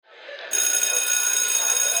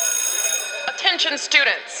Attention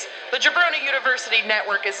students, the Jabroni University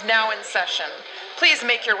Network is now in session. Please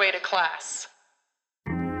make your way to class.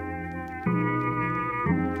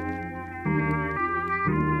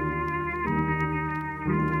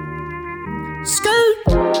 Skirt!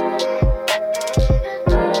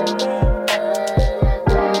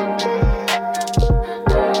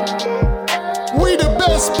 We the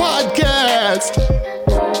best podcast!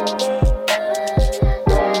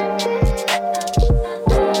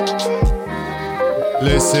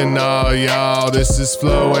 Listen, all y'all, this is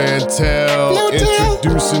Flow and Tell.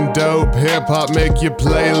 Introducing dope hip-hop, make your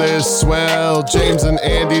playlist swell. James and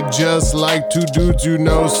Andy just like two dudes you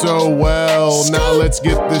know so well. Now let's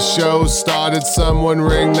get the show started, someone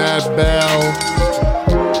ring that bell.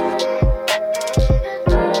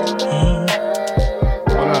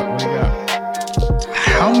 What up, what do you got?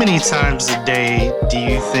 How many times a day do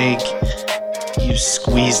you think you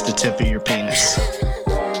squeeze the tip of your penis?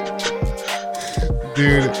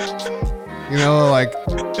 Dude, you know, like,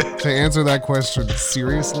 to answer that question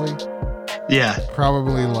seriously, Yeah.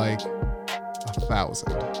 probably like 1,000.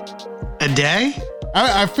 A day?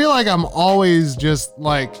 I feel like I'm always just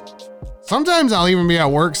like, sometimes I'll even be at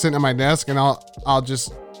work sitting at my desk and I'll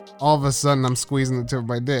just, all of a sudden I'm squeezing the tip of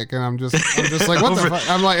my dick and I'm just like, what the fuck?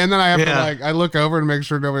 I'm like, and then I have to like, I look over and make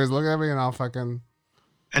sure nobody's looking at me and I'll fucking.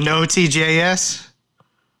 An OTJS?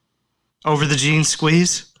 Over the jeans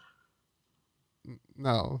squeeze?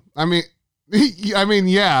 No, I mean,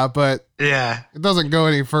 yeah, but Yeah. it doesn't go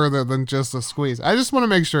any further than just a squeeze. I just want to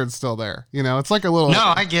make sure it's still there. You know, it's like a little.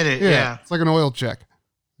 No, I get it. Yeah. It's like an oil check.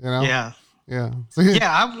 You know. Yeah. Yeah.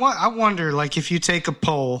 Yeah. I wonder, like, if you take a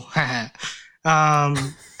poll, how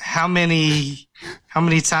many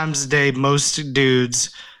times a day most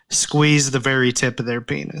dudes squeeze the very tip of their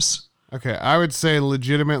penis? Okay, I would say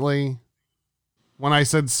legitimately, when I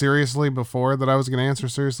said seriously before that I was going to answer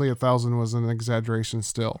seriously, 1,000 was an exaggeration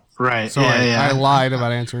still. Right. So I lied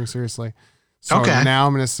about answering seriously. So Okay. now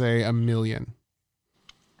I'm going to say 1 million.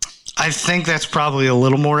 I think that's probably a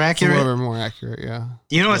little more It's a accurate. little bit more accurate, yeah.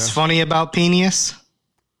 You know what's funny about penis?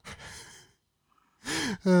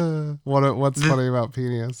 What's funny about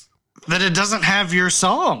penis? That it doesn't have your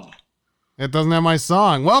song. It doesn't have my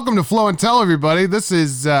song. Welcome to Flow and Tell, everybody. This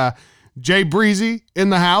is Jay Breezy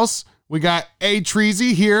in the house. We got A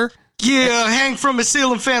Treasy here. Yeah, hang from a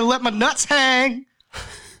ceiling fan, let my nuts hang.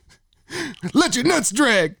 Let your nuts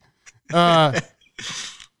drag. We're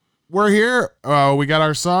here. We got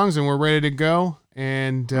our songs and we're ready to go.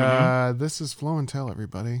 And this is Flow and Tell,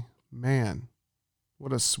 everybody. Man,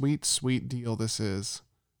 what a sweet, sweet deal this is.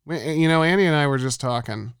 You know, Andy and I were just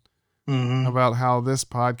talking about how this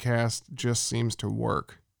podcast just seems to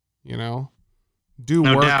work. You know,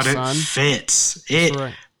 No work, doubt son. it fits. That's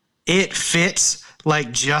right. It fits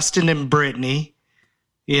like Justin and Brittany.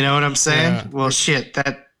 You know what I'm saying? Yeah. Well, shit,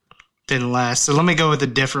 that didn't last. So let me go with a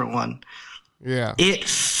different one. Yeah. It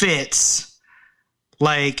fits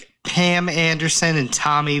like Pam Anderson and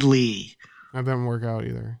Tommy Lee. That didn't work out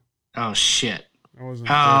either. Oh, shit. That wasn't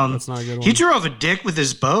good. That's not a good one. He drove a dick with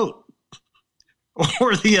his boat.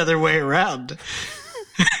 Or the other way around.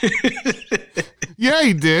 Yeah,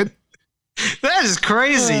 he did. That is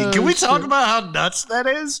crazy. Can we talk shit. about how nuts that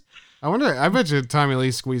is? I bet you Tommy Lee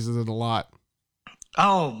squeezes it a lot.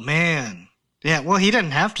 Oh, man. Yeah, well, he doesn't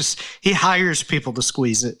have to. He hires people to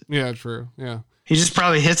squeeze it. Yeah, true. Yeah. He just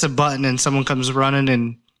probably hits a button and someone comes running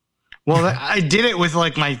and. Well, I did it with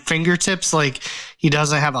like my fingertips. Like he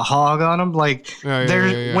doesn't have a hog on him. Like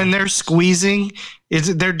when they're squeezing,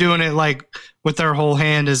 they're doing it like with their whole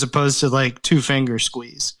hand as opposed to like 2-finger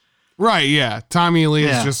squeeze. Right, yeah. Tommy Lee's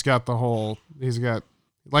Yeah. just got the whole. He's got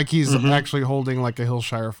like he's actually holding like a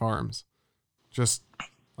Hillshire Farms. Just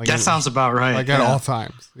like That sounds about right. like at all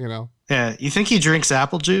times, you know. Yeah. You think he drinks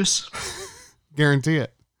apple juice? Guarantee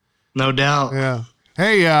it. No doubt. Yeah.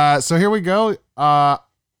 Hey, so here we go.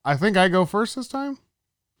 I think I go first this time.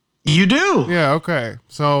 You do. Yeah, okay.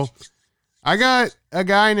 So I got a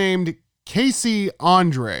guy named Casey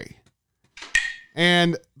Andre.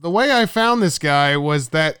 And the way I found this guy was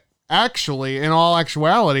that actually, in all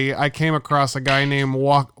actuality, I came across a guy named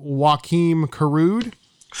Joaquim Carude.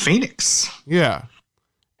 Phoenix. Yeah.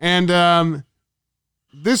 And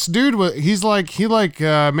this dude he has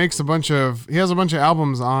a bunch of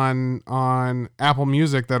albums on Apple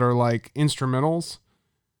Music that are like instrumentals.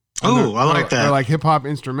 Oh, I like that. They're like hip hop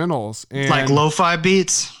instrumentals, and Like lo-fi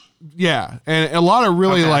beats. yeah, and a lot of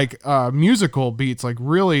really like musical beats, like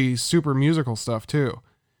really super musical stuff too.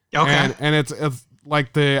 Okay. And it's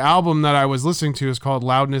like the album that I was listening to is called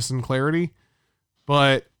Loudness and Clarity,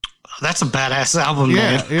 but That's a badass album,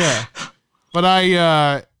 yeah, man. yeah. But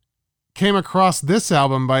I came across this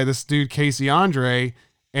album by this dude Casey Andre,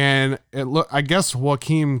 and I guess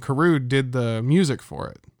Joaquin Carud did the music for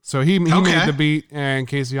it. So he made the beat and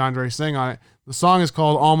Casey Andre sang on it. The song is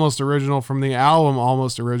called Almost Original from the album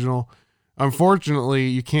Almost Original. Unfortunately,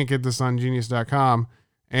 you can't get this on Genius.com.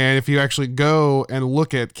 And if you actually go and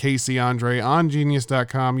look at Casey Andre on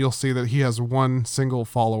Genius.com, you'll see that he has one single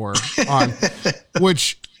follower on,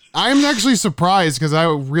 which I'm actually surprised because I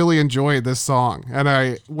really enjoyed this song.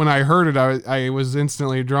 And when I heard it, I was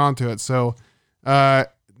instantly drawn to it. So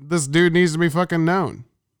this dude needs to be fucking known.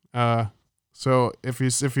 So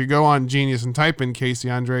if you go on Genius and type in Casey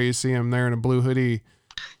Andre, you see him there in a blue hoodie.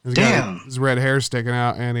 He's got his red hair sticking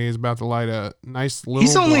out, and he's about to light a nice little blunt.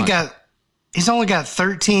 He's only got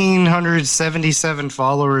 1,377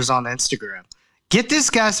 followers on Instagram. Get this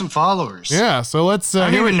guy some followers. Yeah, so let's...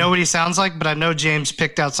 I don't even know what he sounds like, but I know James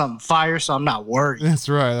picked out something fire, so I'm not worried. That's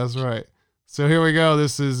right. So here we go.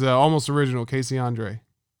 This is Almost Original, Casey Andre.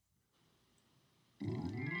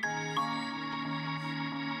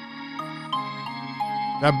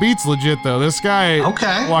 That beat's legit, though. This guy,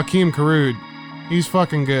 Joaquin Carud, he's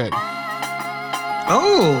fucking good.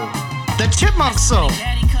 Oh, the Chipmunk Soul.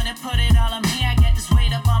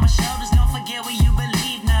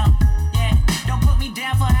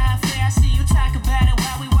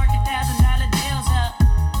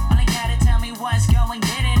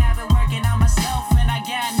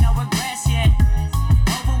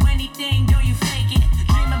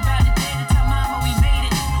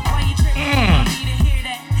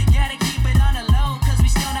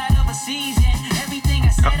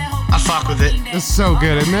 With it. It's so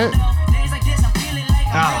good, isn't it?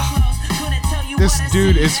 This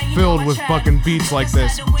dude is filled with fucking beats like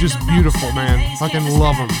this. Just beautiful, man. Fucking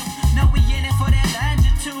love him.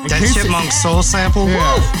 That Chipmunk Soul sample?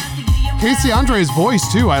 Yeah. Casey Andre's voice,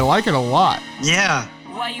 too. I like it a lot. Yeah.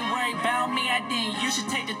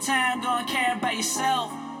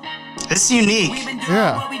 It's unique.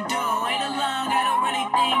 Yeah.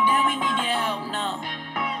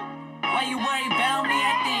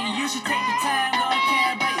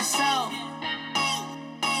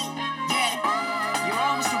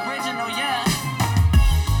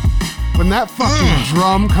 When that fucking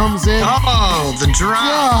drum comes in. Oh, the drum.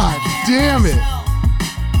 God damn it.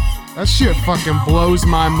 That shit fucking blows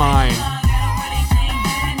my mind.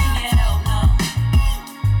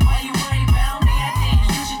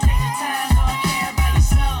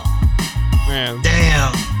 Man.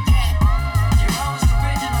 Damn.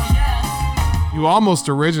 You almost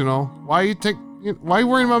original. Why you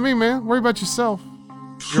worrying about me, man? Worry about yourself.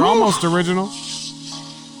 You're almost original.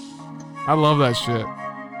 I love that shit.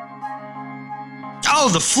 Oh,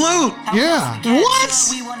 the flute! Yeah. What?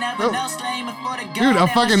 Oh. Dude, a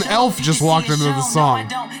fucking elf just walked into the song.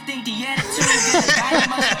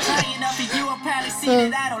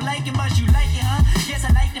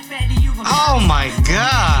 Oh my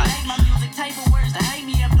god.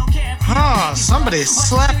 Huh, somebody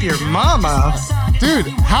slap your mama. Dude,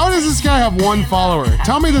 how does this guy have one follower?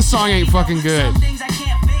 Tell me this song ain't fucking good.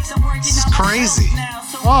 It's crazy.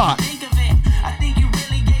 Fuck.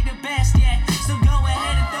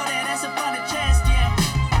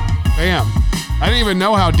 Damn. I didn't even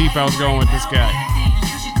know how deep I was going with this guy.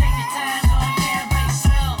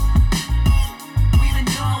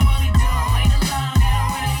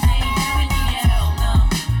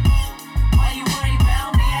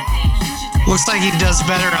 Looks like he does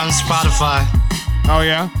better on Spotify. Oh,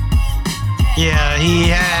 yeah? Yeah, he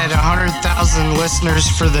had 100,000 listeners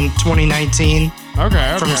for the 2019.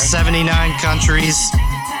 Okay. From 79 countries.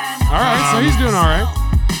 All right, so he's doing all right.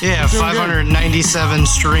 Yeah, 597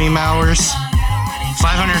 stream hours.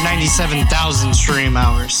 597,000 stream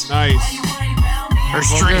hours. Nice. Or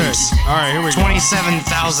streams. All right, here we go.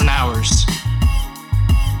 27,000 hours.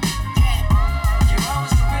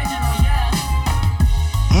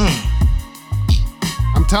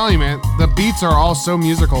 I'm telling you, man, the beats are all so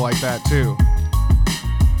musical like that, too.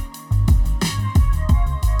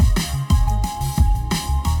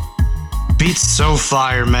 Beats so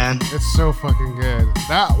fire, man. It's so fucking good.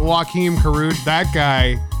 That Joaquin Carud, that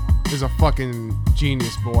guy is a fucking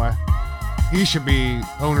genius, boy. He should be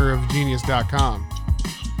owner of Genius.com.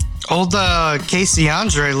 Old Casey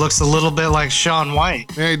Andre looks a little bit like Shaun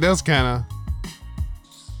White. Yeah, he does kind of.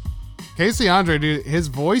 Casey Andre, dude, his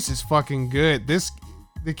voice is fucking good.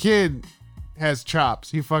 The kid has chops.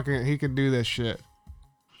 He can do this shit.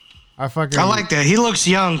 I like that. He looks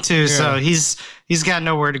young too, so he's got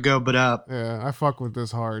nowhere to go but up. Yeah, I fuck with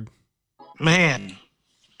this hard. Man,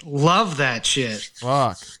 love that shit.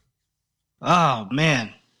 Fuck. Oh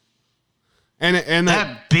man. And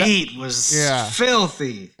that beat was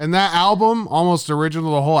filthy. And that album, almost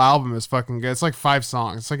original, the whole album is fucking good. It's like 5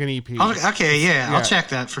 songs. It's like an EP. Okay, yeah. I'll check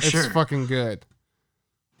that for sure. It's fucking good.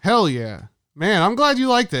 Hell yeah. Man, I'm glad you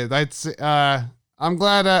liked it. I'm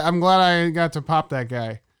glad I got to pop that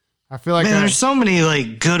guy. I feel like there's so many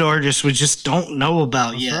like good artists we just don't know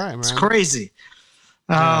about yet. Right, it's crazy.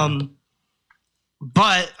 Yeah.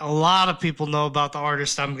 But a lot of people know about the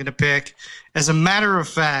artist I'm going to pick. As a matter of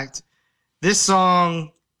fact, this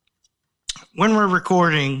song, when we're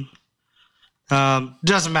recording,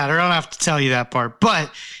 doesn't matter. I don't have to tell you that part.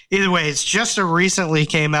 But either way, it's just a recently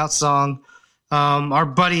came out song. Our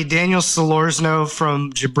buddy Daniel Solorzano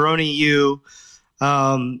from Jabroni U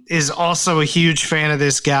is also a huge fan of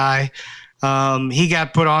this guy. He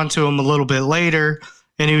got put onto him a little bit later,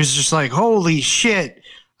 and he was just like, holy shit,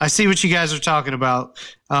 I see what you guys are talking about.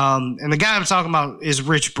 And the guy I'm talking about is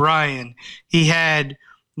Rich Brian. He had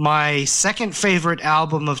my second favorite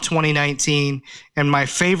album of 2019 and my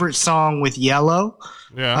favorite song with Yellow.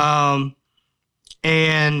 Yeah.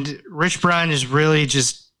 And Rich Brian is really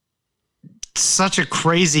just such a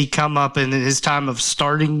crazy come up in his time of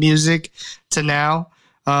starting music to now.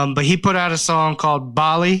 But he put out a song called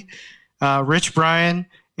Bali, Rich Brian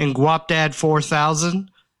and Guapdad 4000.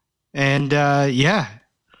 And yeah,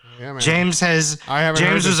 James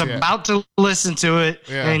was about to listen to it,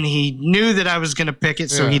 and he knew that I was going to pick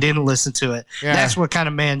it, so he didn't listen to it. Yeah. That's what kind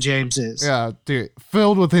of man James is. Yeah, dude,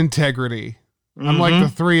 filled with integrity. I'm like the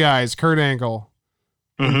 3 I's, Kurt Angle.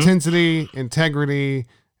 Intensity, integrity,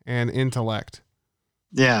 and intellect.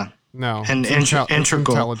 Yeah. No. And integral.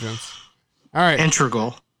 Intelligence. All right.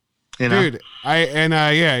 Integral. You know? Dude,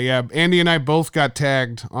 Andy and I both got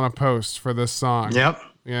tagged on a post for this song. Yep.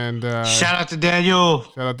 And shout out to Daniel.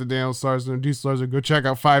 Shout out to Daniel Solorzano and D Solorzano. Go check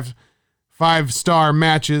out 5-star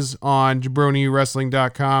matches on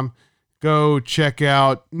JabroniWrestling.com. Go check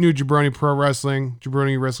out New Jabroni Pro Wrestling,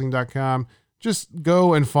 JabroniWrestling.com. Just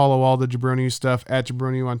go and follow all the Jabroni stuff at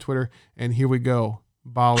Jabroni on Twitter. And here we go.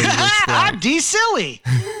 Bali. I'm D Silly.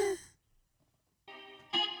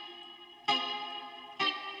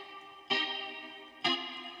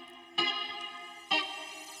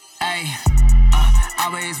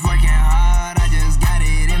 Always working hard, I just got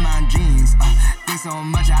it in my jeans. Think so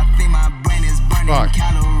much, I think my brain is burning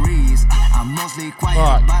calories. I'm mostly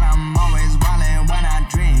quiet, but I'm always wildin' when I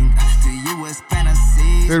drink. To you it's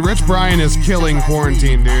fantasy. Dude, Rich Brian is killing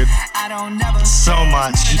quarantine, dude. So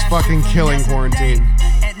much. He's fucking killing quarantine.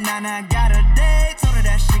 At 9 I got a date, told her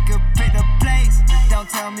that she could pick the place. Don't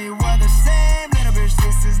tell me we're the same, little bitch,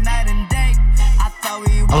 this is night and day.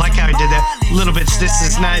 I like how he did that. Little bitch, this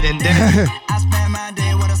is night and day. I spent my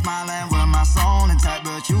day with a smile and with my soul intact,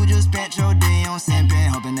 but you just spent your day on simping,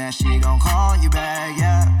 hoping that she gon' call you back,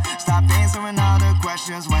 yeah. Stop answering all the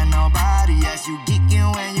questions when nobody asks you,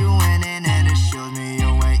 geeking when you winning, and it shows me you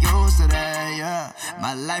ain't used to that, yeah.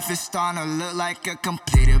 My life is starting to look like a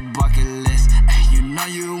completed bucket list. You know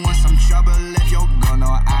you want some trouble if you're gonna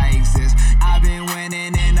know I exist. I've been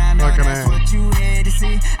winning and I know that's what you here to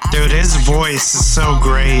see. Dude, his voice is so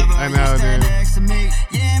great. I know, dude.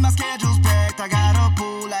 Yeah, my schedule's packed. I got a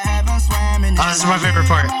pool, I haven't swam in it. Oh, this is my favorite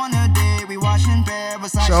part.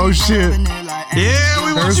 Oh shit. Yeah,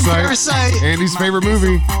 we watching Parasite. Andy's favorite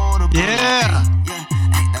movie. Yeah.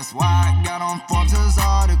 That's why I got on Forbes'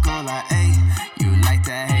 article like, hey, you like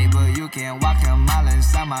to hate, but you can't walk a mile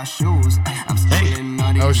inside my shoes. I'm stealing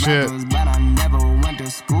all these rappers, but I never went to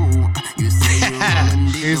school. You say you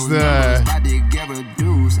he's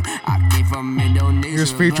he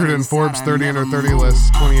was featured in Forbes 30 Under 30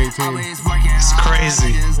 list 2018. It's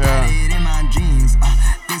crazy. Yeah.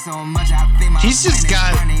 He's just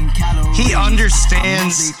got, he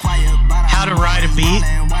understands how to ride a beat.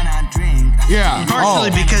 Yeah. Partially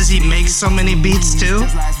because he makes so many beats too.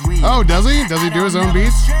 Oh, does he? Does he do his own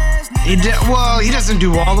beats? Well, he doesn't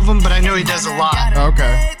do all of them, but I know he does a lot.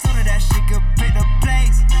 Okay.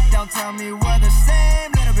 Don't tell me we're the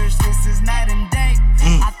same, little bitch, this is night and day.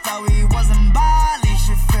 I thought we wasn't Bali,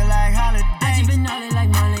 should feel like holiday.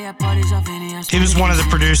 He was one of the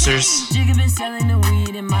producers.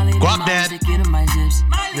 Guapdad.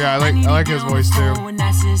 Yeah, I like his voice too. I'm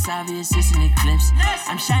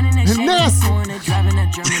shining that shit driving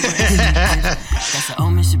that German. That's the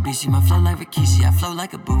old Mitsubishi. My flow like Rikishi. I flow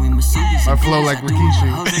like a buoy Mitsubishi. I flow like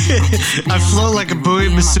Rikishi. I flow like a buoy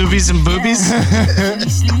Mitsubishi and boobies.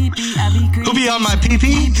 Who be on my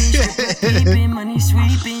pee-pee?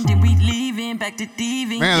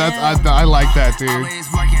 Man, that's I like that, dude.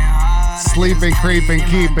 Sleeping, creeping,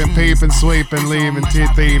 keeping, peeping, sweeping, leaving,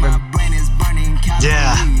 thieving.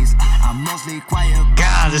 Yeah.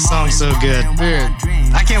 God, this song's so good. Dude.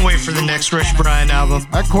 I can't wait for the next Rich Brian album.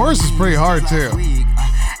 That chorus is pretty hard too.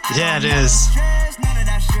 Yeah, it is.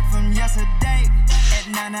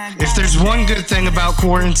 If there's one good thing about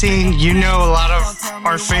quarantine, you know a lot of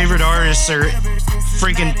our favorite artists are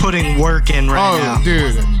freaking putting work in right now. Oh,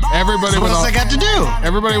 dude. Everybody so what else I got to do?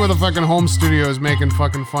 Everybody with a fucking home studio is making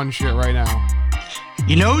fucking fun shit right now.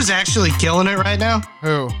 You know who's actually killing it right now?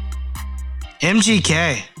 Who?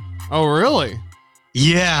 MGK. Oh, really?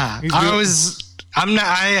 Yeah.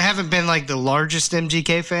 I haven't been like the largest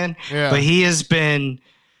MGK fan, but he has been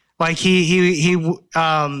like he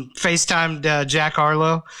FaceTimed Jack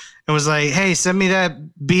Harlow and was like, "Hey, send me that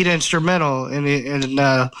beat instrumental," and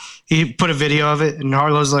he put a video of it, and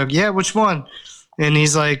Harlow's like, "Yeah, which one?" And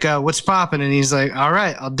he's like, "What's Poppin'?" And he's like, "All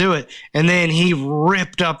right, I'll do it." And then he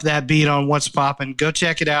ripped up that beat on What's Poppin'. Go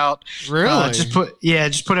check it out. Really? Just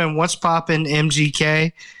put in What's Poppin'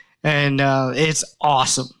 MGK, and it's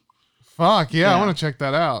awesome. Fuck yeah, I want to check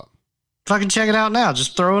that out. Fucking check it out now.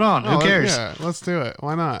 Just throw it on. Who cares? Yeah, let's do it.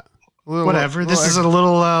 Why not? Whatever. This is a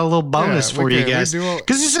little bonus for you guys,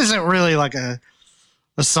 because this isn't really like a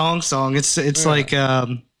song. It's like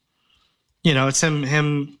it's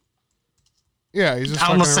him. Yeah, he's just. I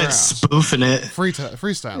almost said spoofing it.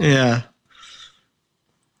 Freestyle. Yeah.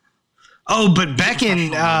 Oh, but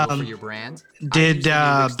Becken did.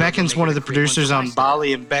 Becken's one of the producers on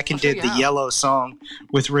Bali, and Becken did the Yellow song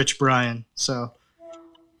with Rich Brian. So.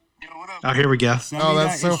 Oh, here we go. Oh,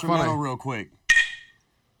 that's so funny. Real quick.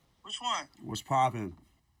 Which one? What's poppin'?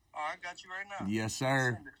 Oh, I got you right now. Yes,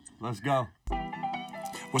 sir. Let's go.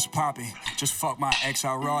 What's poppin'? Just fuck my ex,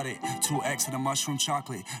 I wrought it. 2X to the mushroom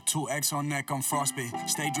chocolate. 2X on neck, I'm frostbite.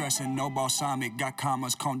 Stay dressing, no balsamic. Got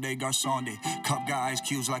commas, Conde Garçonde. Cup got ice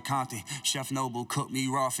cubes like Conte. Chef Noble, cook me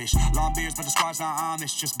raw fish. Long beers, but the squad's not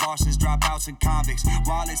Amish. Just bosses, dropouts, and convicts.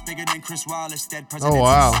 Wallace bigger than Chris Wallace. Dead presidents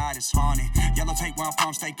inside is haunted. Yellow tape where I'm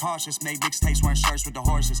from, stay cautious. Make mixtapes wearing shirts with the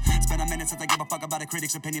horses. It's been a minute since I give a fuck about a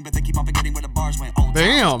critic's opinion, but they keep on forgetting where the bars went.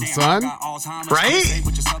 Damn, son. Right?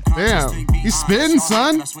 Damn. He's spitting,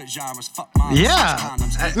 son. Yeah.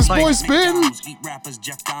 This boy's spitting. If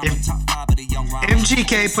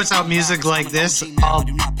MGK puts out music like this,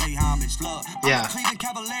 yeah.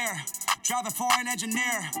 Driving foreign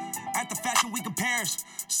engineer at the fashion week of Paris.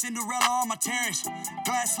 Cinderella on my terrace.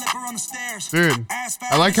 Glass slipper on the stairs. Dude, I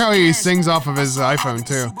like how he sings off of his iPhone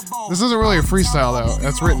too. This isn't really a freestyle though.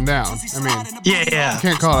 That's written down. I mean, yeah. You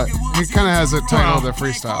can't call it. He kind of has it titled a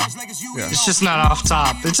freestyle. Yeah. It's just not off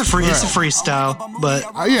top. It's a freestyle, but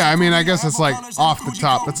yeah. I mean, I guess it's like off the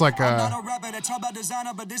top. It's like yeah,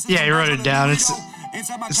 he wrote it down. It's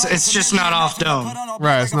just not off dome.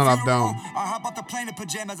 Right, it's not off dome.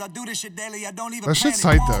 That shit's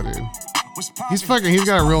tight though, dude. He's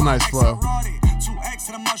got a real nice flow.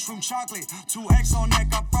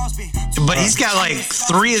 But he's got like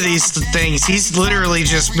 3 of these things. He's literally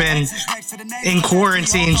just been in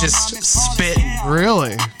quarantine just spitting.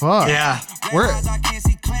 Really? Fuck. Yeah.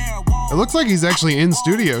 It looks like he's actually in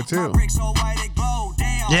studio too.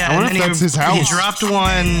 Yeah, I wonder if that's his house. He dropped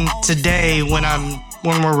one today when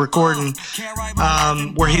we're recording,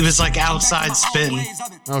 where he was like outside spitting.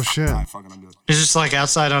 Oh shit! He's just like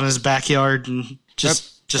outside on his backyard and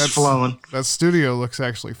just flowing. That studio looks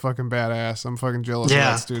actually fucking badass. I'm fucking jealous of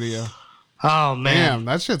that studio. Oh man, damn,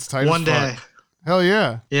 that shit's tight. One as day. Fuck. Hell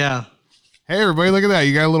yeah. Yeah. Hey everybody, look at that!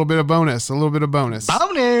 You got a little bit of bonus.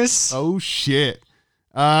 Bonus. Oh shit.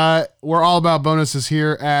 We're all about bonuses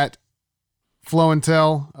here at Flow and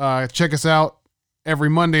Tell. Check us out every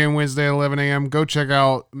Monday and Wednesday at 11 a.m. Go check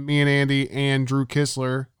out me and Andy and Drew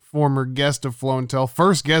Kistler, former guest of Flow and Tell,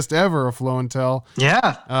 first guest ever of Flow and Tell.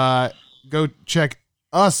 Yeah. Go check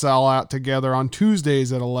us all out together on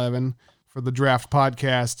Tuesdays at 11 for the Draft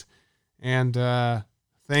Podcast. And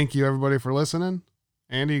thank you everybody for listening.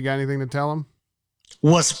 Andy, you got anything to tell them?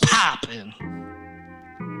 What's poppin'?